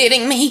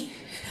hitting me.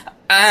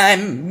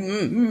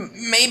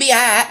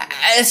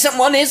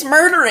 Someone is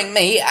murdering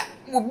me.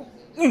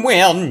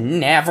 We'll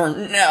never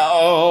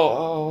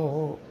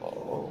know.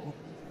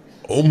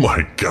 Oh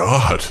my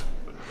God.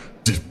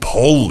 Did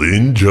Paul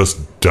Lynde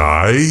just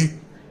die?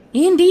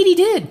 Indeed he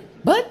did,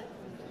 but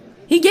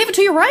he gave it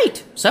to you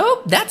right,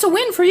 so that's a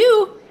win for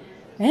you.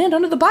 And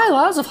under the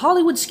bylaws of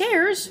Hollywood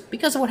Scares,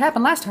 because of what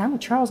happened last time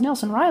with Charles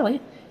Nelson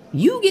Riley,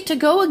 you get to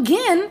go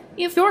again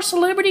if your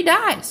celebrity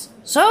dies.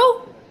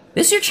 So,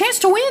 this is your chance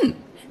to win.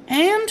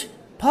 And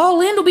Paul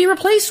Lynde will be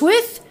replaced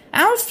with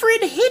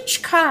Alfred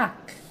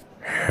Hitchcock.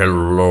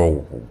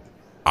 Hello.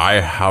 I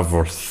have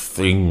a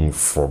thing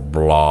for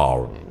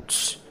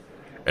blondes.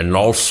 And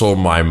also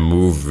my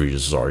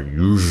movies are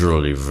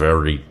usually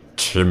very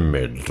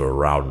timid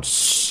around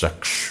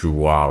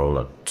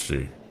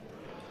sexuality.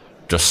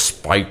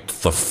 Despite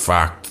the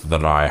fact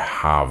that I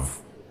have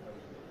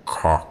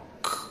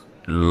cock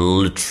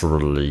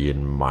literally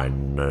in my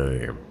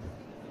name.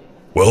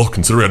 Well,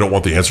 considering I don't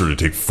want the answer to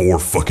take 4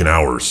 fucking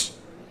hours,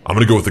 I'm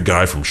gonna go with the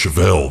guy from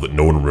Chevelle that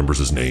no one remembers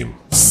his name.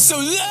 So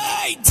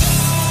late!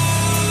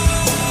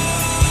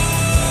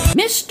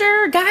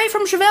 Mr. Guy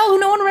from Chevelle, who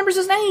no one remembers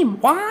his name.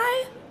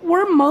 Why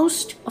were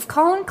most of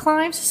Colin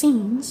Clive's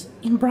scenes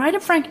in Bride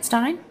of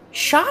Frankenstein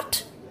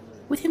shot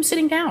with him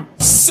sitting down?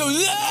 So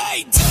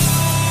late!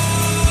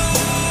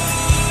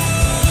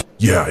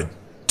 Yeah, I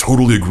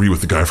totally agree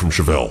with the guy from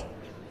Chevelle.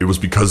 It was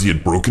because he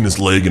had broken his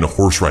leg in a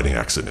horse riding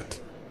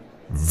accident.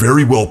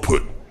 Very well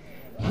put.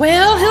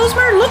 Well,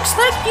 Hillsmer, looks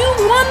like you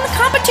won the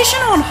competition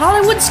on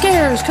Hollywood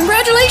Scares.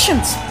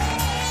 Congratulations.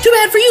 Too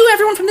bad for you,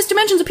 everyone from this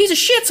dimension's a piece of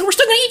shit, so we're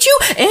still gonna eat you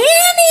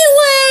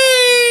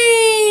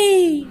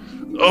anyway!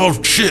 Oh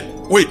shit,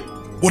 wait,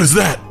 what is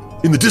that?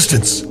 In the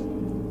distance?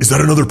 Is that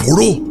another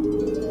portal?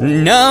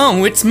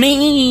 No, it's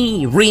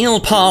me, real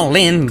Paul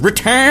Lynde,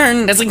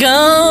 returned as a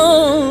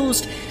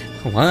ghost.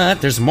 What?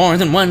 There's more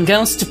than one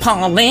ghost to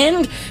Paul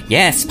Lynde?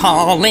 Yes,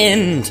 Paul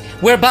Lynde.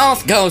 We're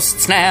both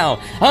ghosts now.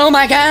 Oh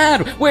my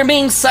God, we're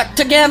being sucked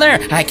together.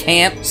 I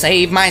can't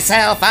save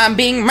myself. I'm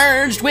being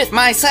merged with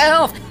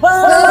myself.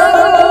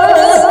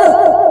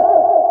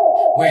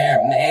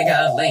 We're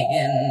Mega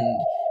Lynde.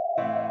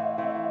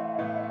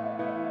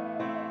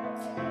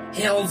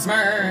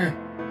 Hillsmer,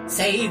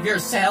 save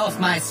yourself,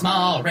 my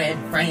small red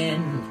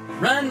friend.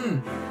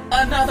 Run!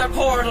 Another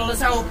portal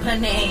is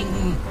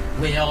opening.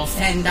 We'll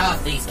send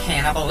off these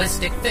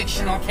cannibalistic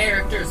fictional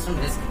characters from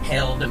this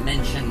Hell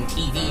Dimension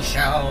TV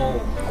show.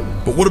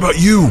 But what about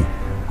you?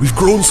 We've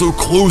grown so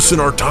close in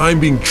our time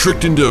being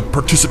tricked into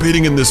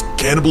participating in this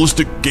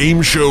cannibalistic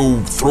game show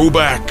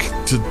throwback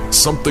to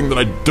something that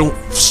I don't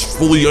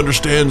fully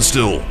understand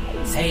still.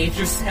 Save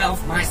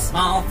yourself, my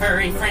small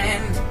furry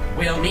friend.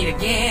 We'll meet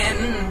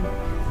again.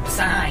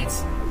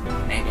 Besides,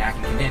 maybe I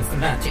can convince them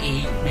not to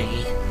eat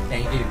me.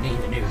 They do need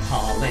a new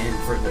Paul Lynde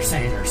for their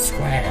center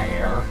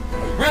square.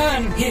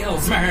 Run,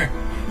 Hillsmer!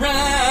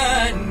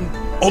 Run!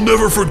 I'll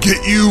never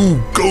forget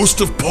you,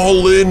 Ghost of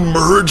Paul Lynde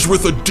merged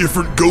with a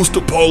different Ghost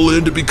of Paul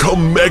Lynde to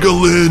become Mega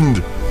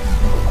Lynde.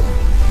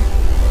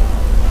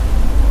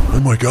 Oh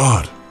my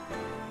God.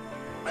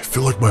 I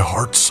feel like my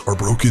hearts are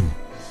broken.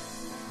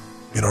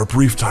 In our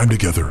brief time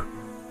together,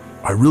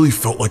 I really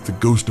felt like the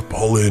Ghost of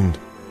Paul Lynde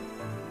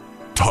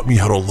taught me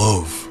how to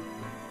love.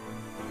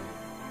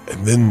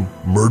 And then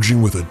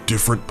merging with a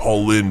different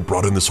Paul Lynde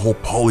brought in this whole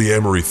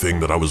polyamory thing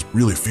that I was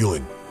really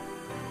feeling.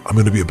 I'm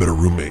gonna be a better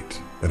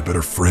roommate and a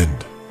better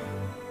friend.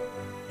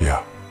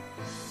 Yeah,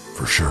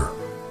 for sure.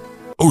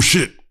 Oh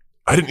shit,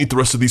 I didn't eat the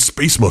rest of these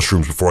space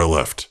mushrooms before I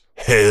left.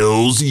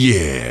 Hells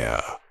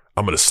yeah.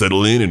 I'm gonna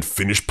settle in and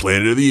finish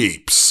Planet of the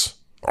Apes.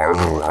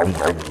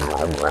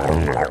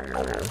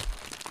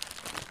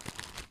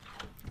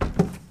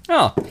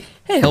 Oh,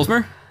 hey,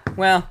 Hillsmer.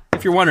 Well,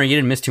 if you're wondering, you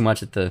didn't miss too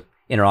much at the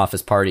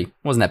inter-office party. It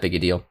wasn't that big a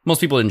deal.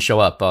 Most people didn't show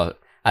up out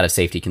of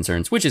safety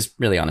concerns, which is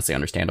really honestly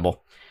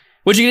understandable.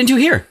 What'd you get into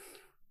here?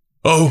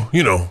 Oh,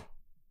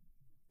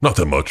 not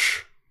that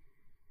much.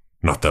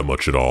 Not that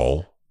much at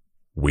all.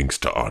 Winks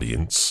to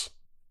audience.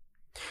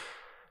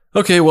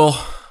 Okay,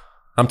 well,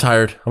 I'm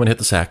tired. I'm gonna hit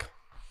the sack.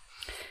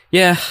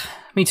 Yeah,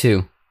 me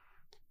too.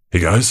 Hey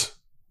guys,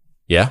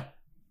 Yeah?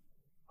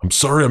 I'm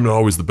sorry I'm not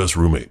always the best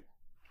roommate.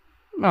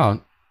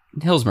 Oh,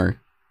 Hillsmer,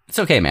 it's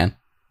okay, man.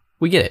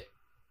 We get it.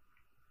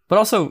 But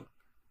also,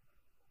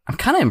 I'm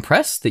kind of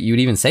impressed that you would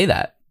even say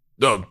that.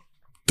 Don't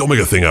make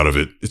a thing out of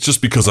it. It's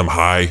just because I'm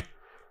high.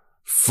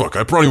 Fuck,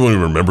 I probably won't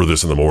even remember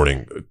this in the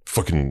morning. I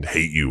fucking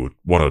hate you.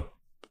 Want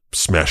to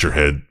smash your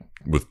head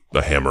with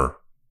a hammer.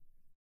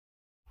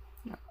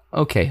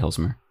 Okay,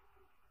 Hillsmer.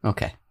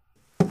 Okay.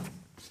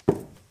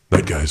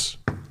 Night, guys.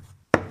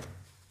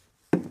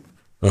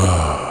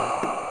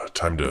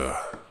 Time to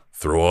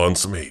throw on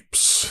some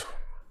apes.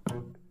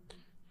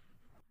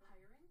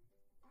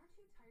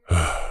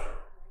 I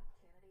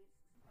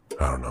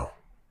don't know.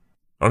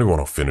 I don't even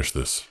want to finish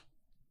this.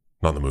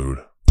 Not in the mood.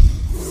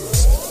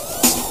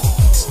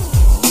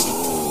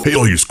 Hey,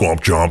 all you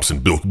Squamp Jomps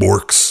and Bilk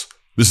Borks.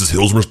 This is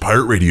Hillsmer's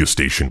Pirate Radio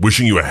Station,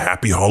 wishing you a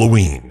happy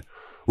Halloween.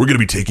 We're going to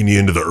be taking you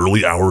into the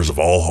early hours of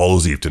All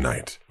Hallows Eve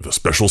tonight with a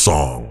special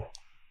song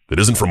that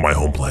isn't from my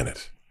home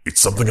planet.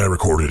 It's something I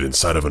recorded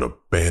inside of an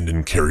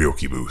abandoned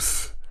karaoke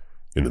booth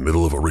in the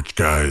middle of a rich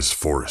guy's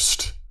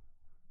forest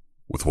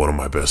with one of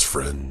my best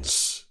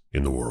friends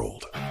in the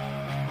world.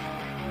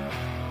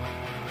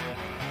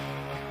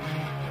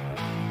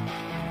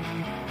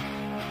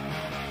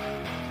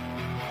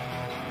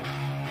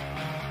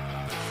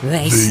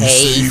 They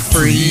say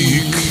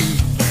freak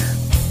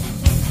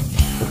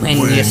when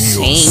you're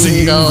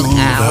singled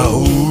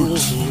out.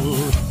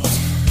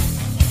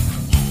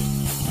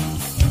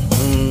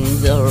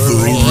 The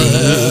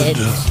red,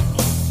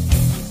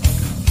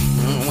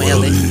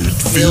 well, it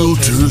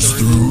filters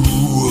through.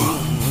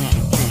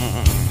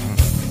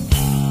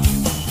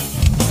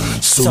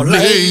 So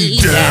lay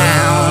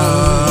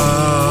down.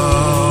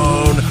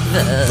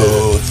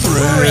 The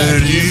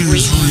thread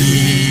is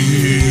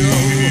real.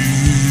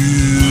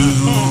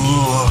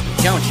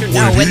 Don't you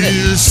know when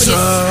his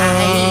side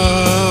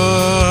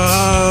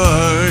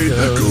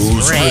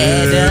goes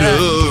red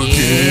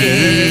again?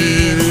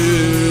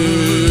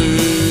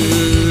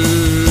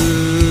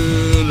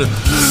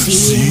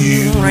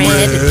 Seeing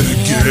red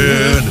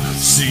again,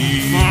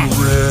 seeing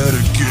red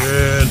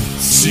again,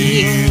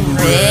 seeing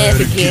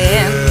red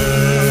again.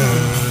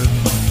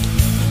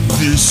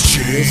 This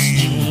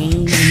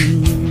change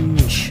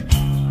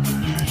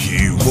he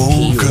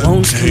won't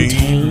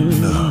contain.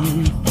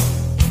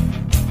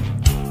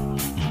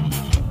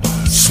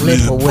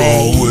 Slip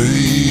away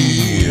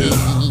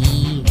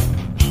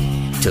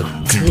to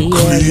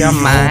clear your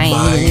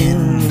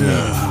mind.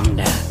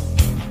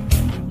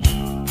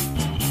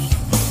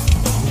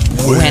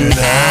 When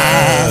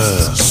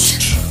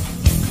asked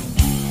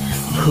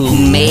who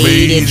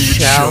made it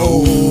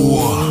show,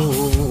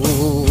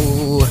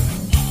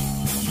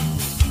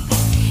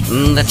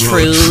 the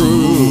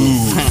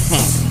truth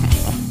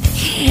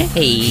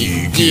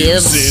he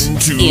gives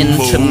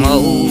into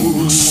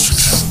most.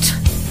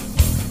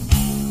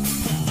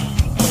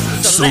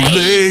 So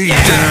lay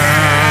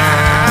down.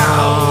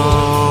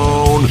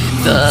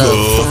 The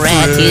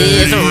threat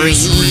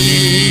is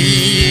real.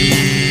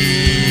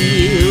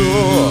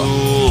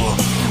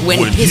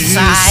 When his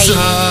side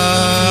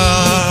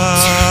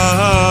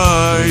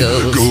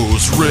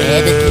goes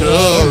red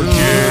again.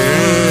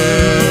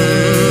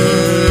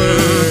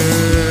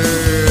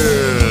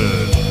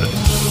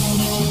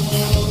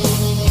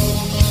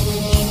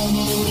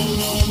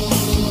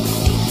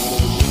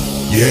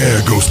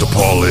 Yeah, Ghost of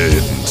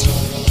Paulin.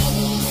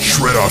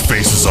 Shred our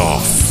faces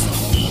off.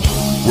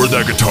 Where'd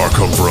that guitar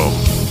come from?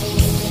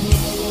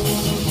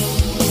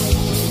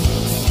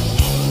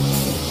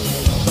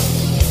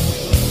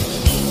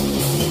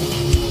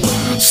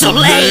 So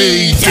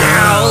lay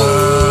down.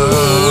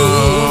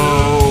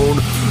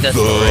 The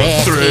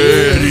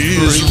thread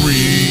is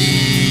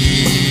real.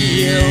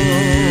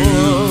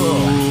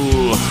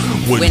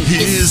 When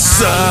his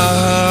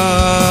side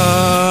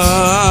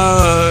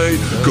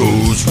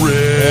goes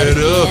red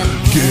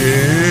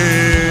again.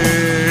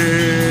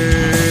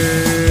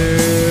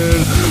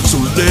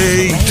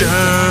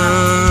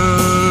 Down,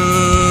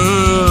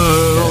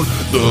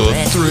 the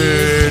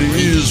thread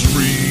is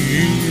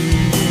real.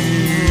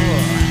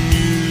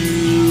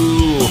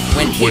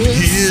 When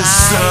his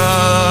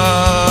side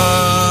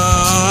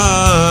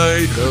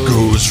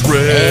goes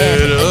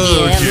red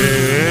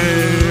again.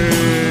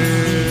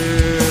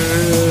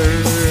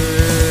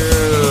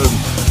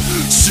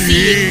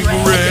 Seeing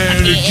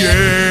red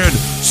again,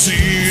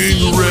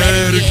 seeing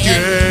red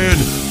again,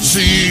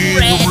 seeing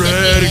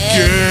red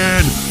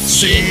again.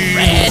 Seeing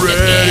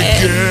red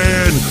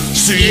again,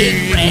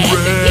 seeing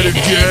red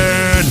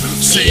again,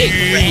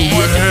 seeing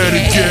red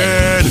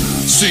again,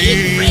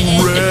 seeing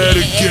red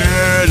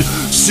again,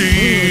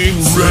 seeing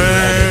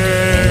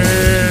red.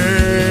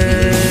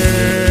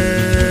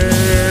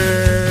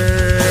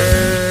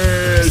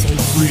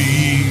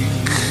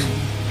 Freak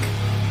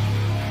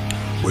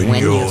when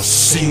you're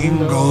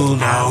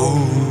singled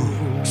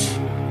out.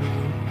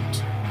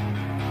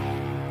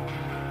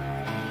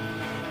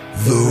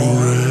 The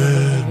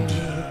red,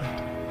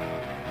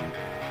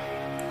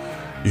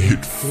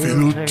 it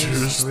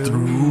filters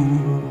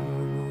through.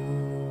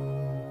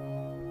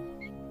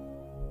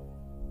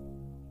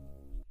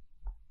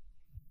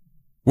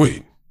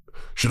 Wait,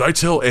 should I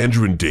tell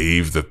Andrew and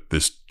Dave that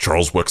this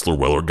Charles Wexler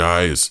Weller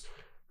guy is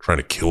trying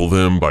to kill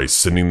them by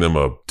sending them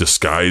a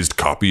disguised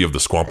copy of the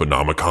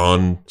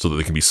Squamponomicon so that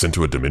they can be sent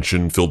to a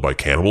dimension filled by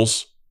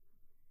cannibals?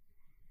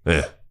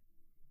 I'll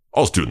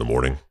just do it in the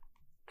morning.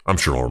 I'm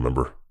sure I'll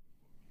remember.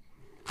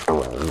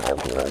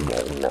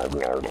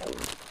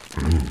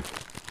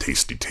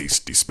 tasty,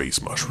 tasty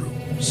space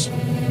mushrooms.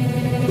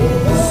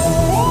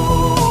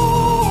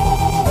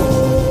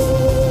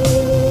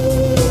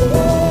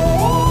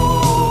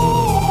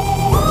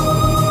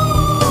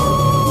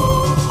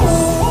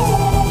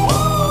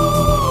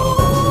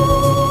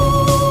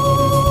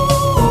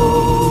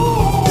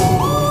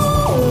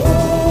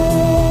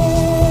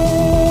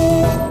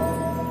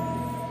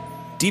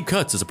 Deep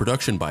Cuts is a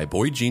production by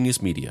Boy Genius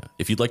Media.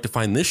 If you'd like to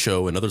find this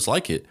show and others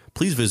like it,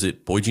 please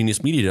visit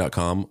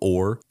boygeniusmedia.com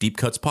or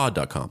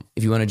deepcutspod.com.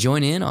 If you want to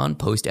join in on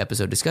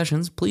post-episode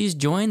discussions, please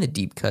join the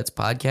Deep Cuts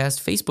Podcast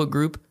Facebook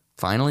group.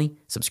 Finally,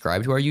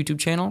 subscribe to our YouTube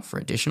channel for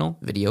additional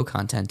video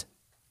content.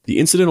 The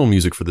incidental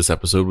music for this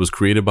episode was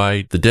created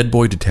by the Dead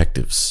Boy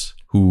Detectives,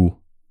 who...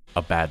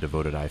 A bad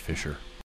devoted eye fisher.